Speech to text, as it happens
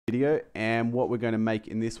video, and what we're going to make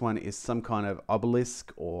in this one is some kind of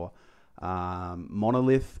obelisk or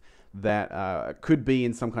monolith that could be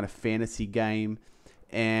in some kind of fantasy game,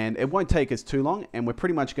 and it won't take us too long, and we're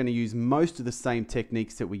pretty much going to use most of the same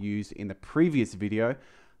techniques that we used in the previous video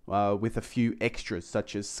with a few extras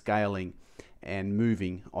such as scaling and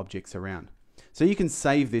moving objects around. So you can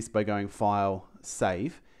save this by going File,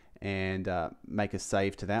 Save, and make a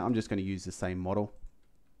save to that. I'm just going to use the same model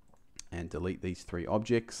and delete these 3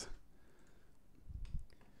 objects.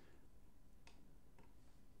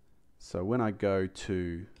 So when I go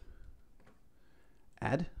to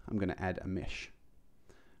add, I'm going to add a mesh.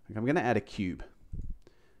 I'm going to add a cube.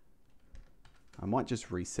 I might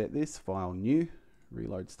just reset this, File, New,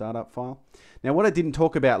 reload startup file. Now what I didn't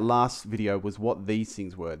talk about last video was what these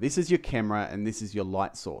things were. This is your camera and this is your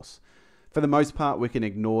light source. For the most part, we can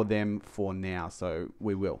ignore them for now, so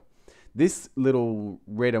we will. This little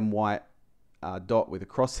red and white dot with a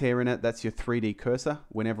crosshair in it, that's your 3D cursor.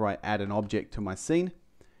 Whenever I add an object to my scene,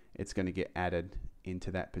 it's going to get added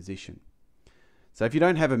into that position. So if you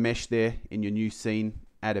don't have a mesh there in your new scene,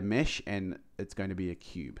 add a mesh and it's going to be a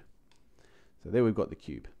cube. So there we've got the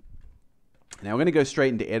cube. Now we're going to go straight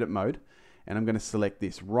into edit mode, and I'm going to select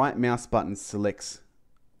this. Right mouse button selects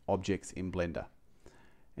objects in Blender.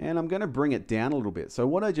 And I'm going to bring it down a little bit. So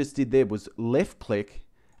what I just did there was left click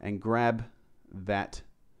and grab that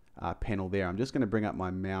panel there. I'm just going to bring up my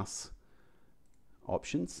mouse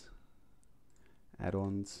options,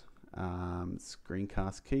 add-ons,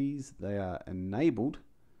 screencast keys. They are enabled,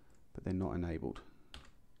 but they're not enabled.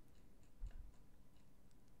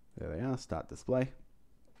 There they are, start display.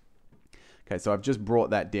 Okay, so I've just brought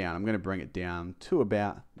that down. I'm going to bring it down to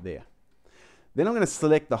about there. Then I'm going to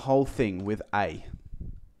select the whole thing with A.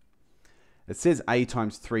 It says A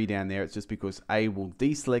times 3 down there. It's just because A will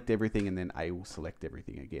deselect everything and then A will select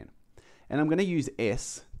everything again. And I'm going to use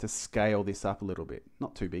S to scale this up a little bit.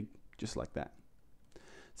 Not too big, just like that.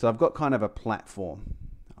 So I've got kind of a platform.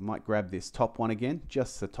 I might grab this top one again,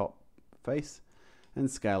 just the top face,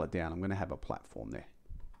 and scale it down. I'm going to have a platform there.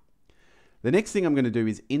 The next thing I'm going to do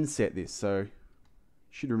is inset this. So you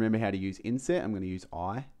should remember how to use inset. I'm going to use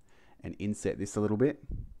I and inset this a little bit.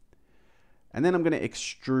 And then I'm going to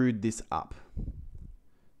extrude this up.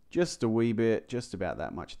 Just a wee bit, just about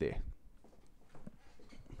that much there.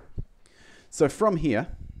 So from here,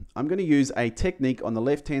 I'm going to use a technique on the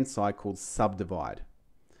left-hand side called subdivide.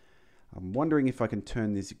 I'm wondering if I can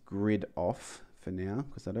turn this grid off for now,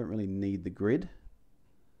 because I don't really need the grid.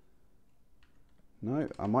 No,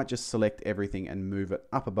 I might just select everything and move it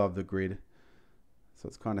up above the grid. So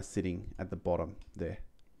it's kind of sitting at the bottom there.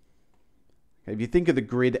 Okay, if you think of the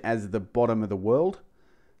grid as the bottom of the world,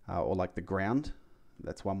 or like the ground,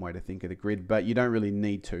 that's one way to think of the grid, but you don't really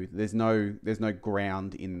need to. There's no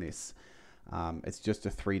ground in this. It's just a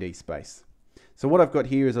 3D space. So what I've got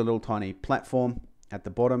here is a little tiny platform at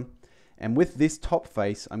the bottom. And with this top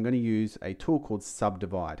face, I'm going to use a tool called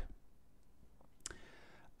Subdivide.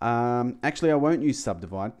 Actually, I won't use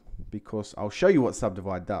Subdivide because I'll show you what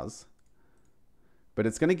Subdivide does. But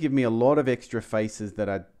it's going to give me a lot of extra faces that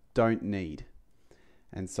I don't need.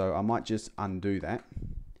 And so I might just undo that.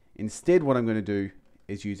 Instead, what I'm going to do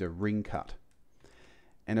is use a ring cut.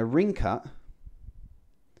 And a ring cut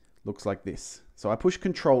looks like this. So I push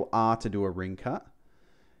Control R to do a ring cut.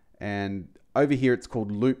 And over here, it's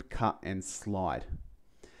called Loop, Cut, and Slide.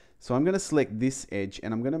 So I'm going to select this edge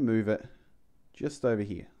and I'm going to move it just over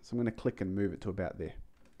here. So I'm going to click and move it to about there.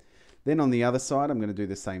 Then on the other side, I'm going to do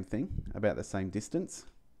the same thing, about the same distance.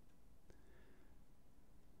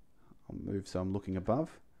 I'll move so I'm looking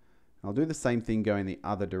above. I'll do the same thing going the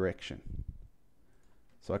other direction.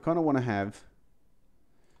 So I kind of want to have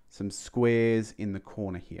some squares in the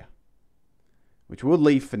corner here, which we'll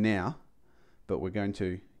leave for now, but we're going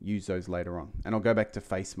to use those later on. And I'll go back to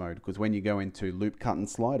face mode, because when you go into loop, cut, and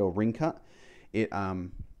slide, or ring cut, it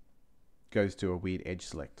goes to a weird edge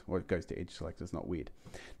select, or it goes to edge select. It's not weird.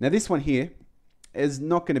 Now this one here is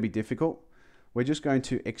not going to be difficult. We're just going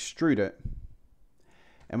to extrude it,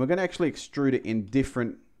 and we're going to actually extrude it in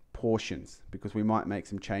different portions because we might make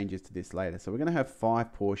some changes to this later. So we're going to have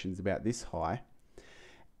 5 portions about this high,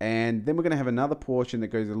 and then we're going to have another portion that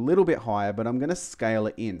goes a little bit higher, but I'm going to scale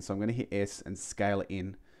it in. So I'm going to hit S and scale it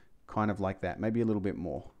in kind of like that, maybe a little bit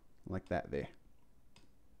more like that there.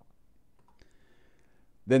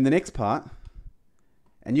 Then the next part,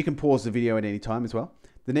 and you can pause the video at any time as well.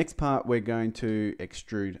 The next part we're going to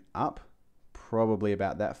extrude up, probably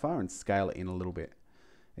about that far, and scale it in a little bit.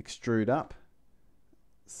 Extrude up,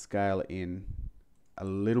 scale it in a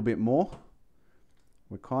little bit more.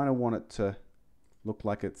 We kind of want it to look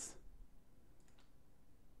like it's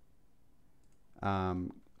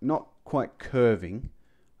not quite curving.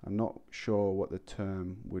 I'm not sure what the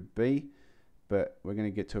term would be, but we're going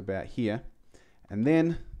to get to about here. And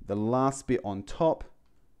then the last bit on top,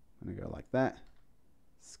 I'm going to go like that,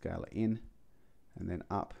 scale it in, and then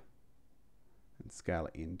up, and scale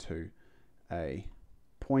it into a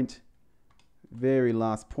point. Very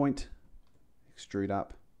last point, extrude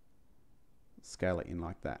up, scale it in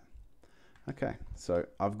like that. Okay, so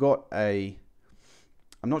I've got a,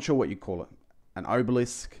 I'm not sure what you call it, an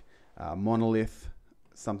obelisk, a monolith,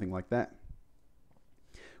 something like that.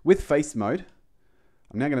 With face mode,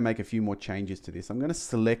 I'm now going to make a few more changes to this. I'm going to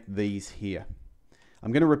select these here.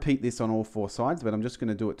 I'm going to repeat this on all four sides, but I'm just going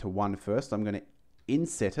to do it to one first. I'm going to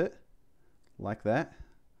inset it like that,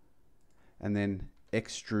 and then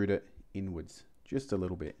extrude it inwards just a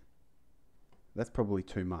little bit. That's probably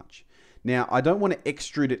too much. Now, I don't want to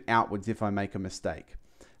extrude it outwards if I make a mistake.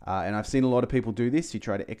 And I've seen a lot of people do this. You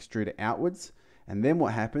try to extrude it outwards, and then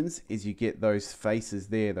what happens is you get those faces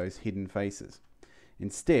there, those hidden faces.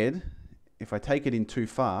 Instead, if I take it in too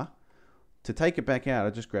far, to take it back out, I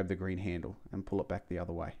just grab the green handle and pull it back the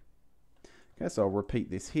other way. Okay, so I'll repeat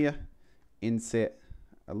this here, inset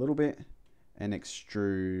a little bit, and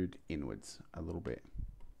extrude inwards a little bit.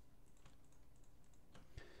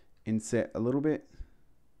 Inset a little bit,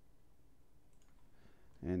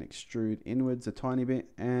 and extrude inwards a tiny bit,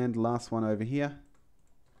 and last one over here.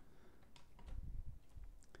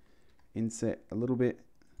 Inset a little bit,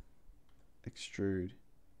 extrude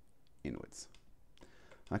inwards.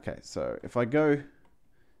 Okay, so if I go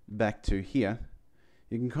back to here,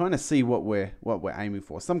 you can kind of see what we're aiming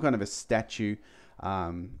for. Some kind of a statue,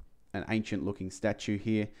 an ancient looking statue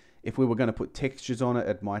here. If we were going to put textures on it,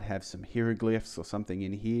 it might have some hieroglyphs or something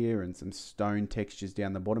in here and some stone textures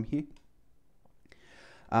down the bottom here.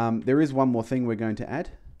 There is one more thing we're going to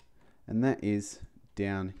add, and that is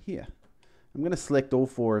down here. I'm going to select all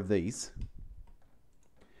four of these.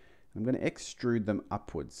 I'm going to extrude them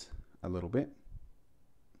upwards a little bit,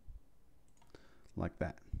 like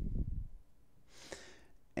that.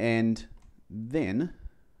 And then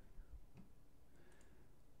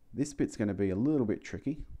this bit's going to be a little bit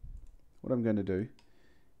tricky. What I'm going to do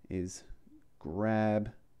is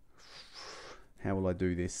grab, how will I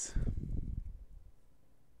do this?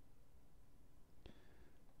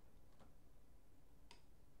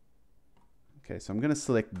 Okay, so I'm going to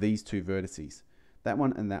select these two vertices, that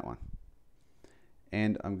one and that one.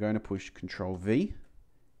 And I'm going to push Control V,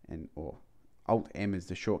 and or Alt M is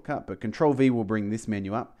the shortcut, but Control V will bring this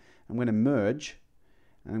menu up. I'm going to merge,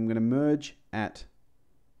 and I'm going to merge at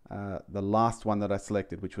the last one that I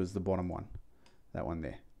selected, which was the bottom one, that one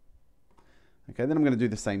there. Okay, then I'm going to do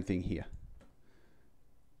the same thing here.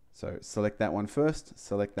 So select that one first,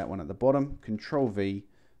 select that one at the bottom, Control V,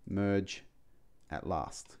 merge at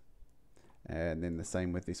last. And then the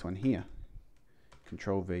same with this one here.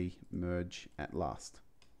 Control V, merge at last.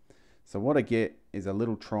 So what I get is a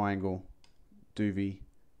little triangle doovie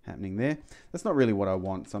happening there. That's not really what I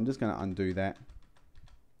want, so I'm just going to undo that.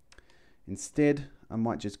 Instead, I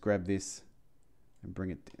might just grab this and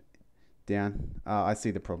bring it down. I see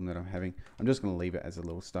the problem that I'm having. I'm just going to leave it as a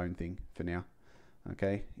little stone thing for now.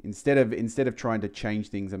 Okay. Instead of trying to change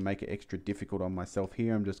things and make it extra difficult on myself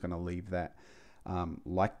here, I'm just going to leave that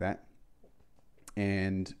like that,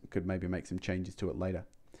 and could maybe make some changes to it later.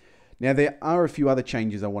 Now, there are a few other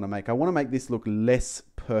changes I want to make. I want to make this look less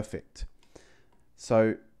perfect.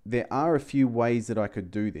 So there are a few ways that I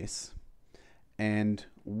could do this. And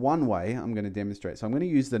one way I'm going to demonstrate. So I'm going to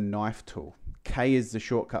use the knife tool. K is the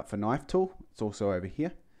shortcut for knife tool. It's also over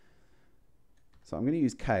here. So I'm going to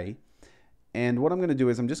use K. And what I'm going to do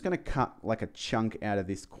is I'm just going to cut like a chunk out of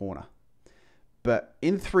this corner. But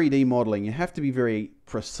in 3D modeling, you have to be very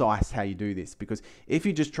precise how you do this, because if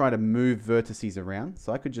you just try to move vertices around,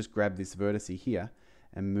 so I could just grab this vertice here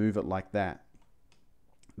and move it like that.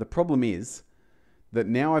 The problem is that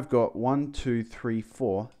now I've got 1, 2, 3,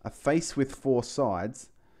 4, a face with 4 sides,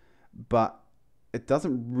 but it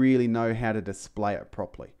doesn't really know how to display it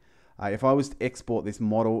properly. If I was to export this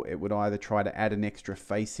model, it would either try to add an extra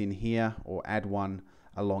face in here or add one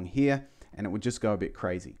along here, and it would just go a bit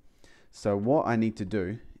crazy. So what I need to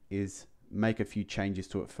do is make a few changes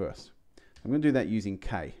to it first. I'm going to do that using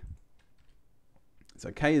K.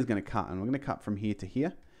 So K is going to cut, and we're going to cut from here to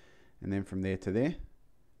here, and then from there to there,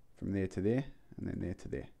 from there to there, and then there to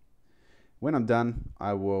there. When I'm done,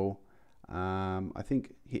 I will, I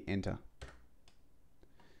think, hit enter.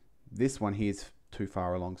 This one here is too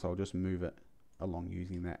far along, so I'll just move it along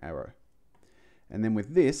using that arrow. And then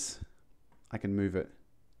with this, I can move it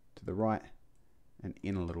to the right and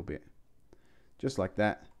in a little bit. Just like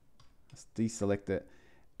that. Let's deselect it.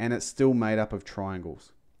 And it's still made up of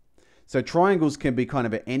triangles. So triangles can be kind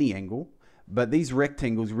of at any angle, but these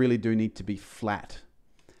rectangles really do need to be flat.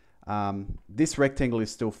 This rectangle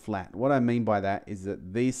is still flat. What I mean by that is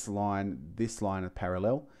that this line are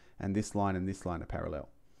parallel, and this line are parallel.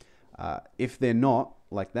 If they're not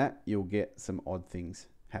like that, you'll get some odd things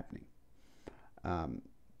happening. Well,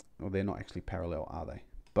 they're not actually parallel, are they?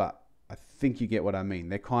 But I think you get what I mean.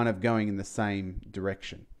 They're kind of going in the same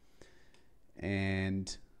direction.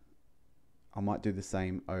 And I might do the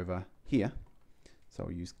same over here. So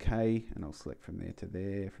I'll use K and I'll select from there to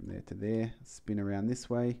there, from there to there, spin around this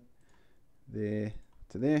way, there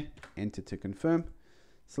to there, enter to confirm.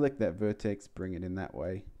 Select that vertex, bring it in that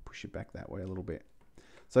way, push it back that way a little bit.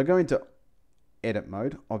 So I go into edit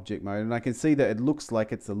mode, object mode, and I can see that it looks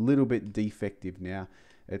like it's a little bit defective now.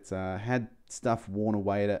 It's had stuff worn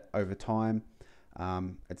away at it over time.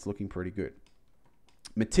 It's looking pretty good.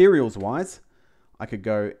 Materials wise, I could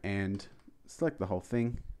go and select the whole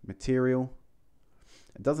thing, material.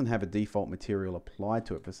 It doesn't have a default material applied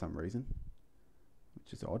to it for some reason,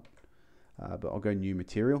 which is odd. But I'll go new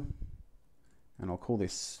material and I'll call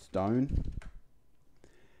this stone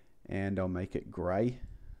and I'll make it gray.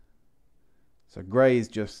 So gray is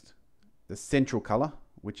just the central color,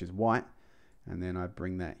 which is white. And then I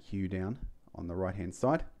bring that hue down on the right hand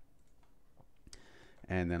side.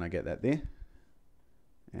 And then I get that there.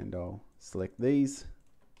 And I'll select these.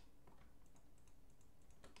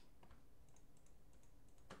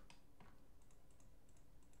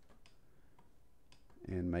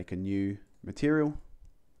 And make a new material.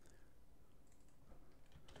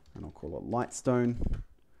 And I'll call it light stone.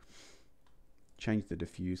 Change the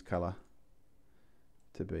diffuse color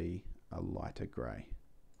to be a lighter gray.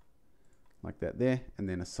 Like that there, and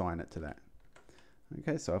then assign it to that.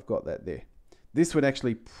 Okay, so I've got that there. This would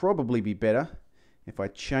actually probably be better if I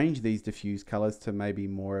change these diffuse colors to maybe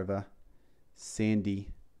more of a sandy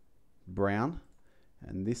brown.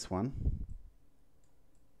 And this one,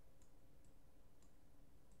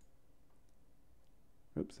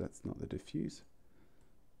 oops, that's not the diffuse.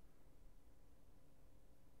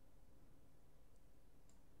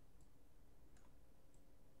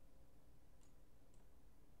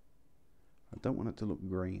 I don't want it to look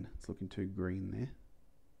green. It's looking too green there.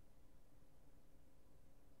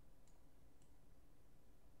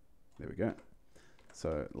 There we go.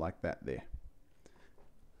 So like that there.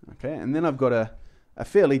 Okay, and then I've got a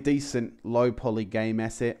fairly decent low poly game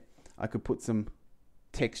asset. I could put some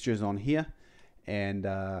textures on here, and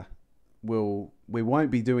we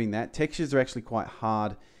won't be doing that. Textures are actually quite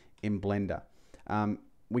hard in Blender.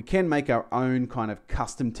 We can make our own kind of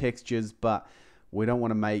custom textures, but we don't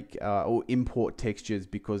want to make or import textures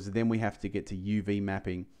because then we have to get to UV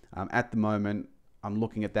mapping. At the moment, I'm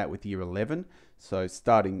looking at that with year 11. So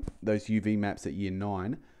starting those UV maps at year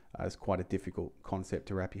 9 is quite a difficult concept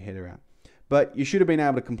to wrap your head around. But you should have been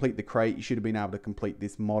able to complete the crate. You should have been able to complete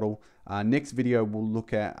this model. Next video, we'll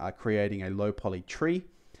look at creating a low poly tree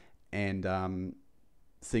and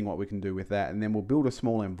seeing what we can do with that. And then we'll build a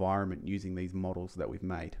small environment using these models that we've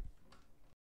made.